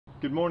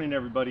Good morning,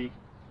 everybody.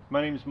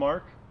 My name is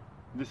Mark.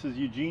 This is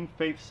Eugene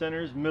Faith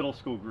Center's middle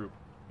school group.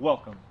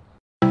 Welcome.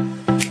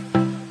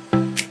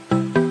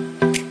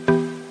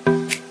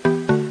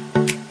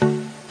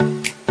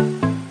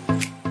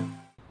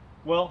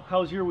 Well,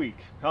 how's your week?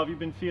 How have you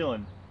been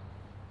feeling?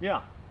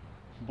 Yeah.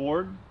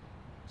 Bored?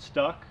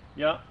 Stuck?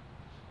 Yeah.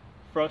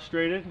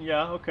 Frustrated?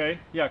 Yeah, okay.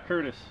 Yeah,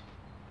 Curtis.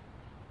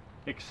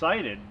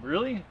 Excited?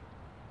 Really?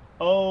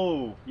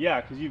 Oh, yeah,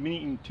 because you've been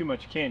eating too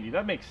much candy.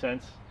 That makes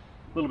sense.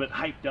 A little bit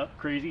hyped up,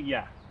 crazy.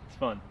 Yeah, it's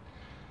fun.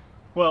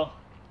 Well,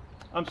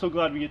 I'm so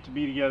glad we get to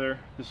be together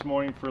this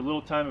morning for a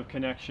little time of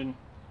connection.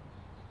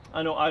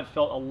 I know I've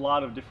felt a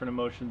lot of different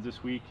emotions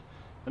this week,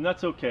 and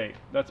that's okay.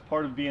 That's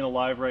part of being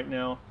alive right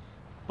now.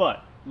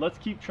 But let's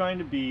keep trying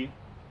to be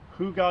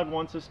who God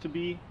wants us to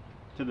be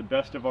to the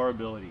best of our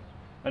ability.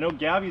 I know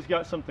Gabby's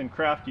got something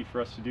crafty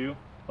for us to do.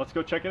 Let's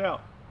go check it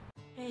out.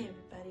 Hey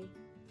everybody,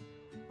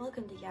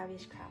 welcome to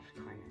Gabby's Craft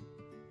Corner.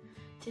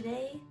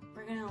 Today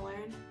we're going to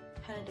learn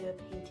how to do a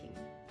painting.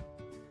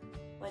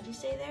 What'd you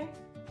say there?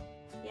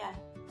 Yeah,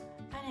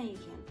 I know you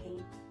can't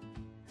paint.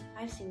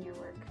 I've seen your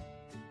work.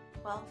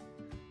 Well,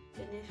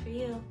 good news for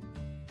you,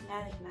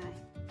 neither can I.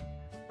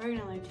 We're going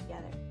to learn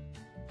together.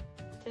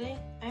 Today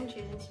I'm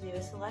choosing to do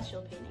a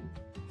celestial painting.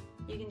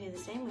 You can do the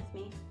same with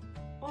me,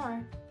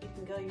 or you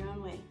can go your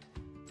own way,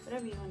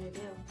 whatever you want to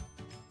do.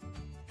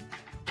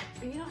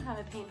 If you don't have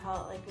a paint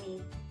palette like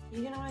me,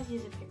 you can always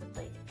use a paper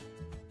plate.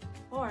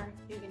 Or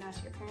you can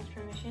ask your parents'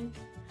 permission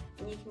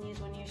and you can use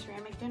one of your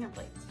ceramic dinner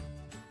plates.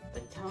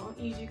 But don't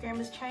use your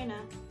grandma's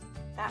china.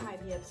 That might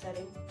be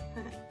upsetting.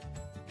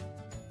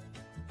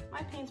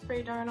 My paint's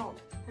pretty darn old.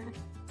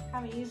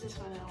 Haven't used this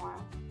one in a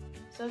while,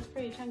 so it's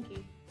pretty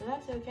chunky, but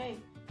that's okay.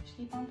 Just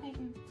keep on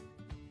painting.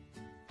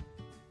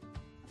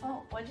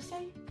 Oh, what'd you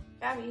say?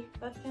 Gabby,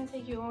 that's gonna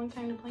take you a long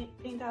time to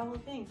paint that whole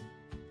thing.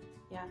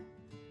 Yeah,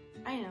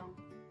 I know.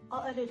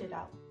 I'll edit it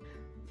out.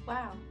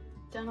 Wow,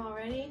 done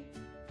already?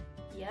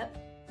 Yep,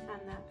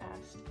 I'm that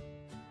fast.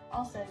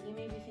 Also, you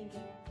may be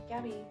thinking,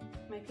 Gabby,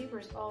 my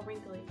paper's all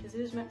wrinkly because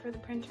it was meant for the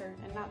printer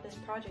and not this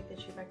project that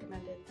you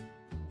recommended.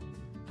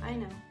 I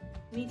know,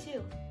 me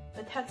too,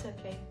 but that's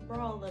okay. We're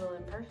all a little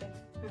imperfect.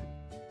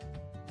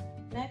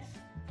 Next,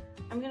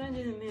 I'm gonna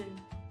do the moon,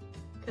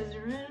 because the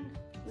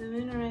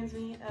moon reminds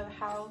me of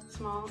how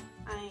small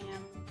I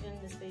am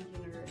in this big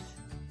universe.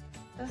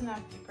 Doesn't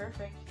have to be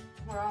perfect.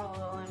 We're all a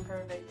little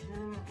imperfect.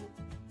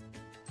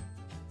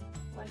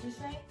 What'd you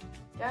say?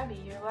 Gabby,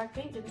 your black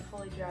paint didn't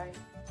fully dry.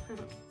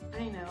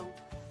 I know.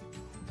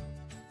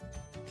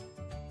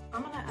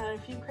 I'm gonna add a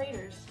few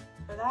craters.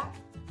 For that,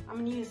 I'm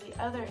gonna use the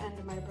other end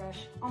of my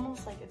brush,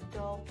 almost like a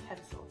dull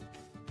pencil.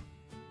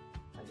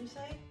 What'd you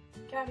say?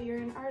 Gabby, you're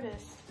an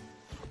artist.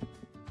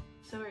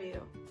 So are you.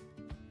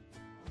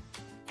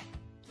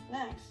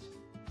 Next,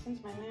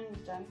 since my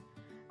moon's done,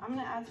 I'm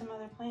gonna add some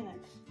other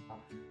planets.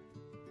 Oh,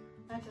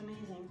 that's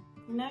amazing.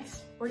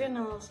 Next, we're getting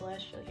a little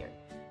celestial here.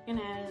 We're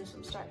gonna add in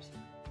some stars.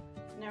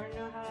 Never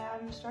know how to add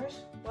in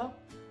stars? Well,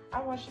 I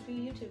watched a few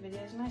YouTube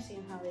videos and I've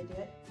seen how they do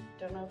it.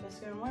 Don't know if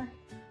it's gonna work,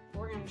 but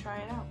we're gonna try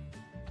it out.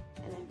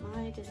 And it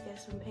might just get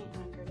some paint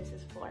on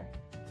Curtis's floor.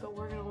 But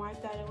we're gonna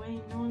wipe that away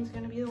and no one's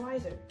gonna be the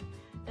wiser.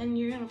 Then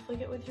you're gonna flick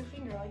it with your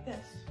finger like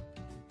this.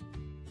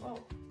 Whoa.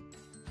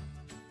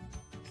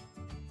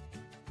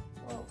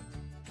 Whoa.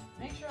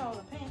 Make sure all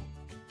the paint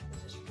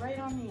is just right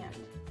on the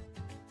end.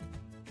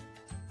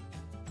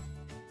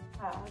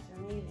 Wow, that's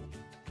amazing.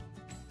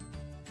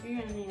 You're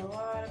gonna need a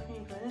lot of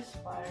paint for this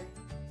splatter.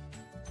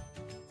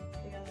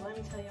 Because let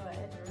me tell you what,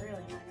 it's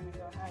really not gonna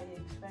go how you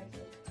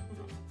expected.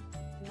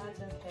 And that's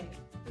okay.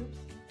 Oops.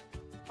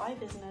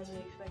 Life isn't as we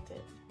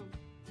expected.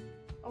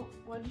 Oh,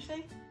 what did you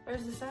say?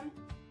 Where's the sun?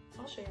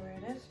 I'll show you where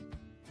it is.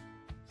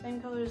 Same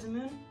color as the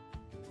moon?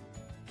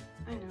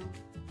 I know.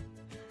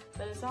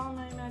 But it's all in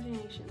my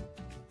imagination.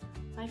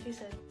 Like I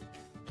said,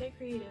 get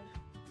creative.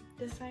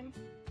 This time,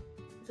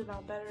 it's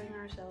about bettering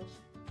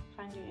ourselves.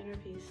 Find your inner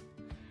peace.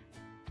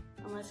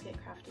 And let's get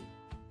crafty.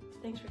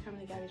 Thanks for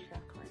coming to Gabby's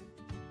Craft Corner.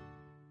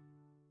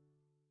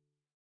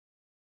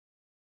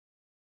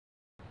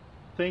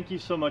 Thank you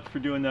so much for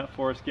doing that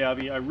for us,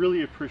 Gabby. I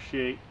really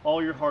appreciate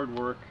all your hard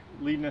work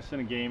leading us in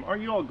a game.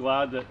 Aren't you all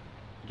glad that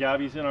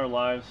Gabby's in our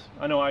lives?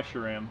 I know I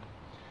sure am.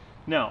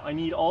 Now, I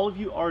need all of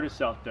you artists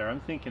out there.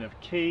 I'm thinking of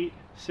Kate,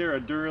 Sarah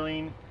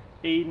Durling,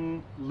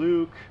 Aiden,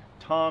 Luke,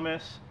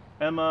 Thomas,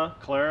 Emma,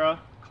 Clara,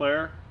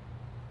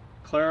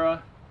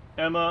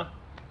 Emma,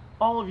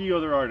 all of you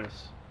other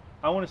artists.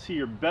 I want to see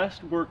your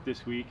best work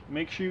this week.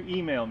 Make sure you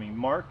email me,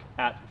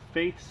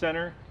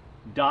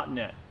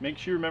 mark@faithcenter.net. Make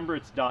sure you remember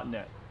it's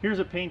 .net. Here's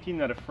a painting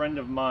that a friend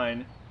of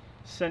mine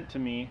sent to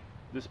me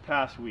this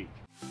past week.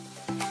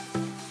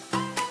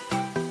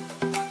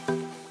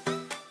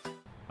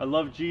 I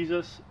love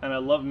Jesus and I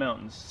love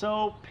mountains,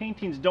 so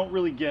paintings don't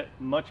really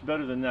get much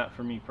better than that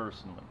for me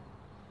personally.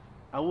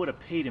 I would have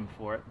paid him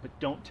for it, but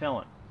don't tell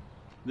him.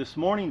 This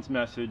morning's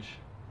message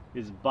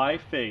is by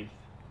faith,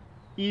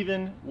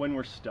 even when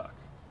we're stuck.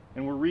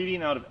 And we're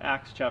reading out of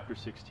Acts chapter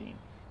 16.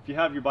 If you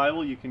have your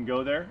Bible, you can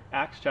go there,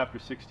 Acts chapter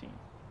 16.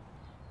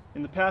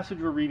 In the passage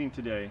we're reading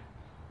today,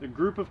 the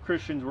group of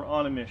Christians were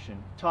on a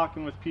mission,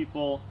 talking with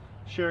people,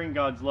 sharing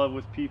God's love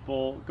with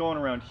people, going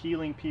around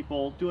healing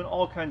people, doing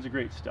all kinds of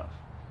great stuff.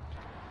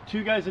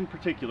 Two guys in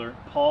particular,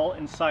 Paul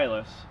and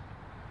Silas,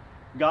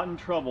 got in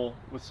trouble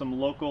with some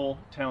local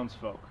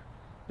townsfolk.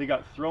 They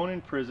got thrown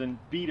in prison,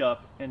 beat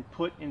up, and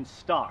put in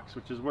stocks,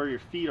 which is where your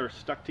feet are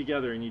stuck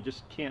together and you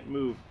just can't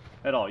move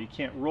at all. You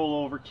can't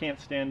roll over, can't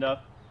stand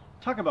up.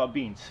 Talk about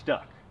being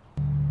stuck.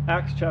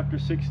 Acts chapter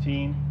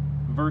 16,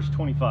 verse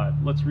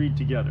 25. Let's read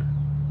together.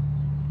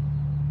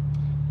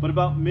 But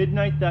about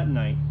midnight that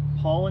night,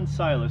 Paul and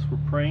Silas were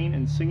praying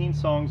and singing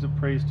songs of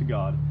praise to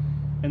God,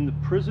 and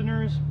the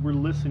prisoners were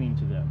listening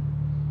to them.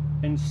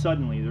 And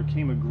suddenly there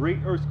came a great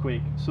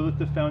earthquake, so that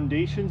the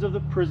foundations of the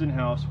prison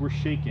house were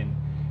shaken,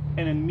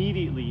 and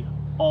immediately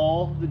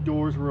all the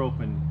doors were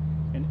opened,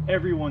 and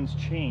everyone's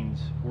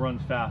chains were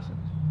unfastened.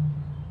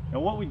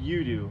 Now what would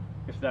you do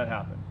if that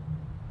happened?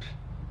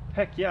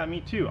 Heck yeah,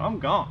 me too. I'm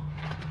gone.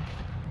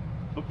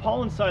 But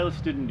Paul and Silas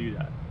didn't do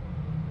that.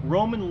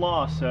 Roman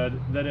law said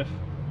that if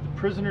the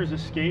prisoners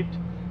escaped,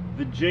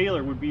 the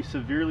jailer would be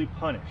severely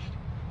punished.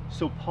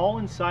 So Paul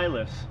and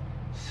Silas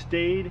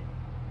stayed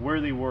where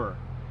they were.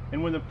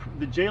 And when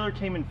the jailer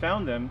came and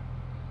found them,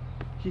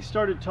 he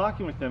started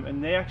talking with them,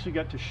 and they actually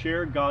got to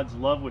share God's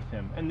love with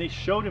him. And they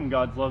showed him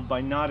God's love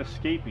by not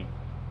escaping.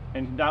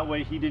 And that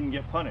way he didn't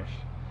get punished.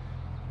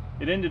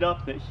 It ended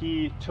up that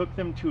he took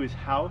them to his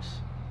house.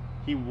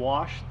 He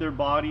washed their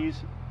bodies,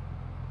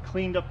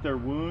 cleaned up their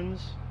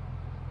wounds.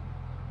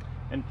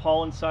 And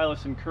Paul and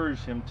Silas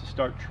encouraged him to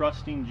start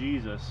trusting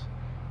Jesus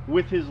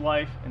with his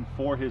life and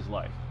for his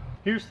life.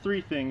 Here's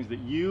 3 things that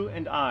you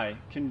and I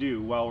can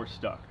do while we're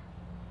stuck,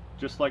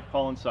 just like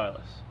Paul and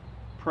Silas.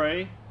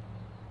 Pray,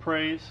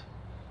 praise,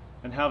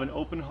 and have an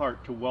open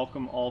heart to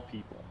welcome all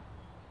people.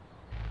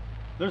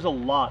 There's a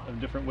lot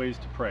of different ways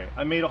to pray.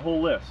 I made a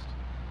whole list.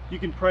 You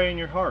can pray in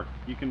your heart.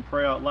 You can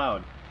pray out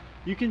loud.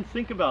 You can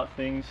think about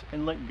things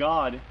and let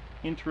God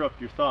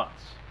interrupt your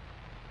thoughts.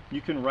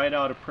 You can write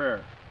out a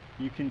prayer.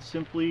 You can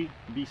simply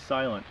be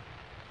silent.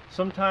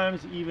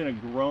 Sometimes even a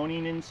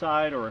groaning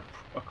inside or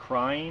a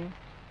crying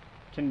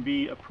can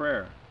be a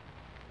prayer.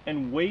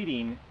 And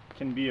waiting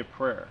can be a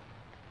prayer.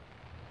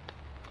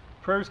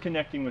 Prayer is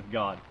connecting with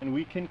God, and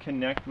we can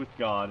connect with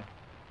God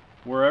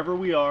wherever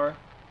we are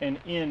and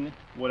in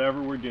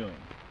whatever we're doing.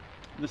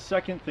 The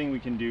second thing we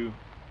can do,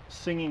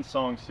 singing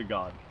songs to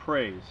God,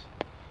 praise.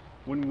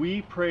 When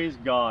we praise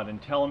God and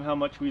tell him how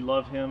much we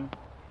love him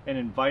and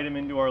invite him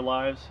into our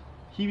lives,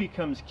 he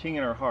becomes king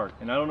in our heart.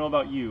 And I don't know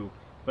about you,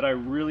 but I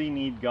really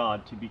need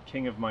God to be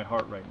king of my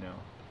heart right now.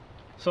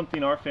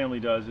 Something our family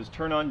does is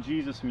turn on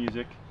Jesus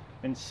music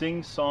and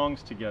sing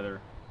songs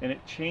together, and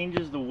it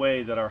changes the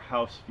way that our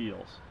house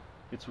feels.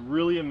 It's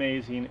really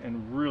amazing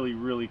and really,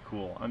 really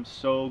cool. I'm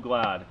so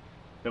glad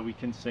that we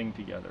can sing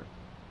together.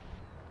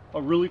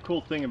 A really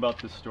cool thing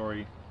about this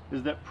story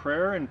is that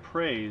prayer and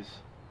praise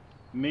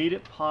made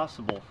it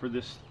possible for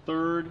this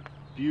third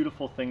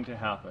beautiful thing to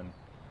happen.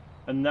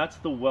 And that's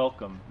the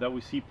welcome that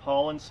we see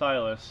Paul and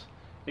Silas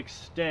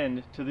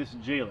extend to this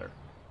jailer.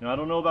 Now, I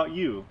don't know about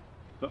you,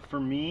 but for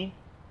me,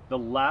 the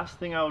last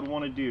thing I would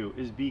want to do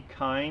is be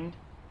kind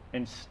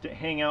and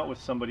hang out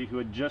with somebody who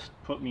had just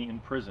put me in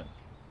prison.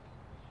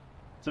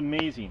 It's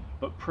amazing.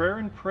 But prayer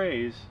and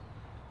praise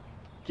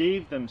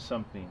gave them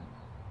something.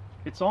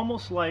 It's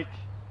almost like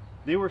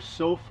they were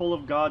so full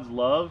of God's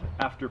love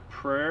after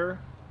prayer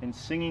and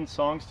singing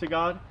songs to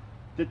God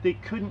that they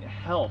couldn't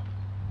help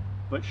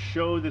but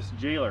show this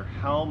jailer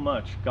how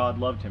much God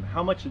loved him,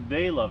 how much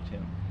they loved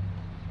him.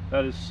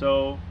 That is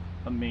so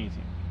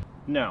amazing.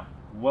 Now,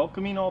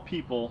 welcoming all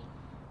people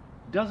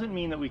doesn't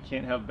mean that we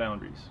can't have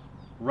boundaries.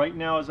 Right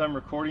now, as I'm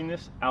recording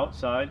this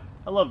outside,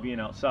 I love being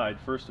outside,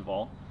 first of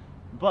all,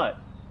 but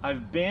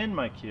I've banned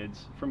my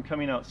kids from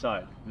coming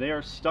outside. They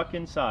are stuck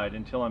inside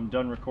until I'm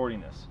done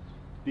recording this,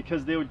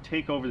 because they would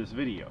take over this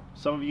video.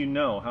 Some of you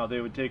know how they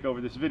would take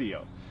over this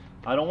video.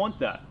 I don't want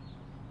that.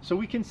 So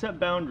we can set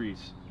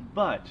boundaries,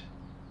 but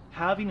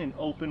having an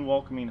open,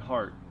 welcoming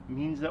heart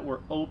means that we're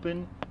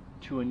open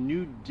to a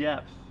new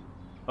depth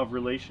of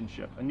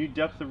relationship,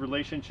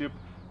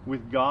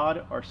 with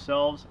God,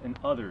 ourselves, and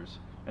others.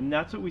 And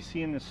that's what we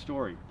see in this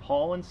story.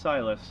 Paul and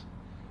Silas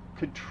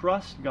could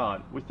trust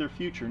God with their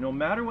future, no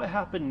matter what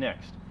happened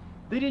next.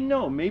 They didn't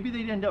know. Maybe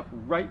they'd end up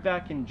right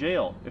back in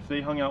jail if they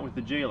hung out with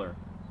the jailer.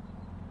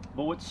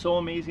 But what's so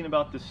amazing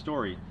about this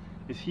story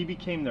is he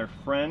became their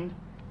friend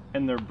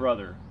and their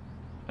brother.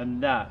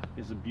 And that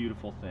is a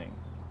beautiful thing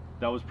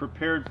that was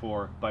prepared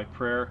for by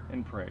prayer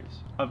and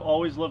praise. I've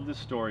always loved this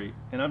story,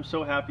 and I'm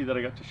so happy that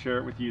I got to share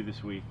it with you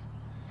this week.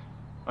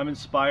 I'm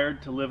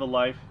inspired to live a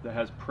life that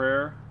has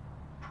prayer,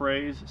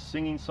 praise,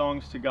 singing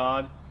songs to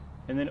God,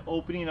 and then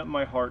opening up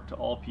my heart to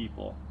all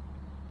people.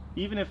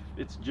 Even if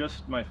it's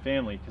just my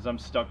family, because I'm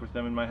stuck with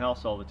them in my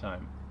house all the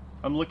time.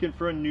 I'm looking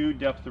for a new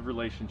depth of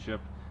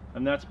relationship,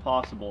 and that's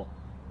possible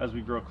as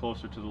we grow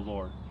closer to the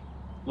Lord.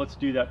 Let's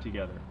do that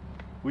together.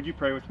 Would you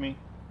pray with me?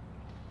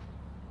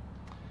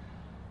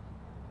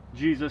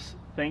 Jesus,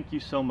 thank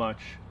you so much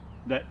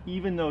that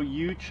even though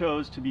you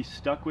chose to be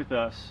stuck with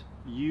us,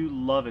 you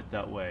love it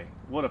that way.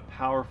 What a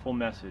powerful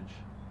message.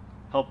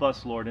 Help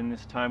us, Lord, in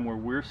this time where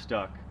we're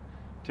stuck,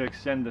 to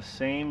extend the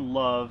same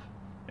love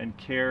and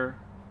care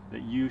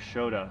that you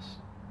showed us.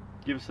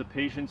 Give us the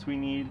patience we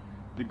need,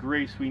 the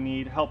grace we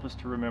need. Help us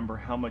to remember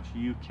how much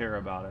you care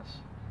about us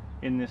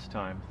in this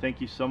time. Thank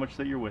you so much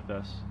that you're with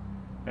us.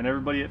 And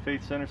everybody at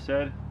Faith Center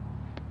said,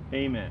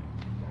 Amen.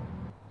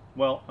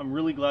 Well, I'm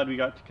really glad we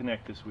got to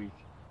connect this week.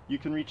 You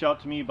can reach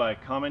out to me by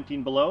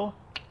commenting below,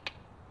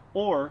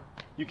 or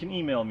you can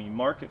email me,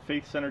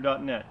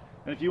 mark@faithcenter.net.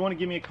 And if you want to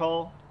give me a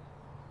call,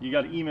 you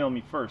got to email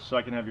me first so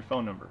I can have your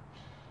phone number.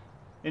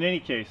 In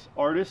any case,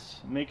 artists,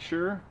 make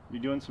sure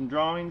you're doing some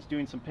drawings,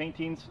 doing some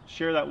paintings,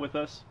 share that with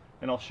us,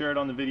 and I'll share it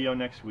on the video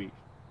next week.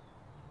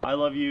 I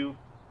love you.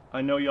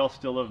 I know y'all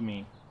still love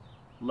me.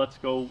 Let's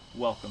go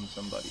welcome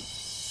somebody.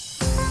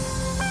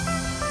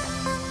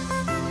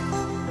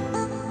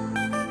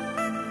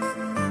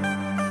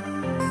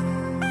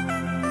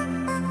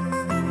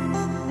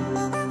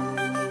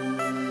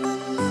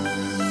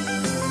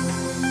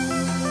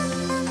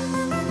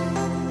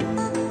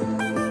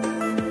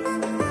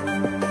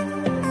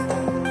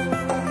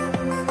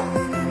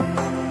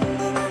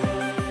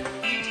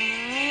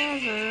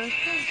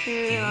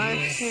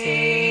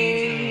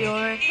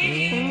 Savior,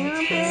 in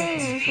your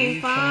presence we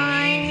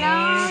find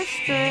our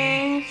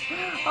strength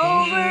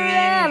over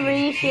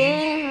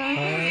everything.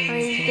 Our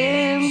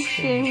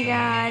redemption,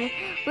 God,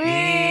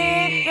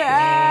 with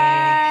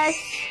us,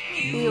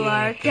 you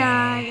are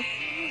God.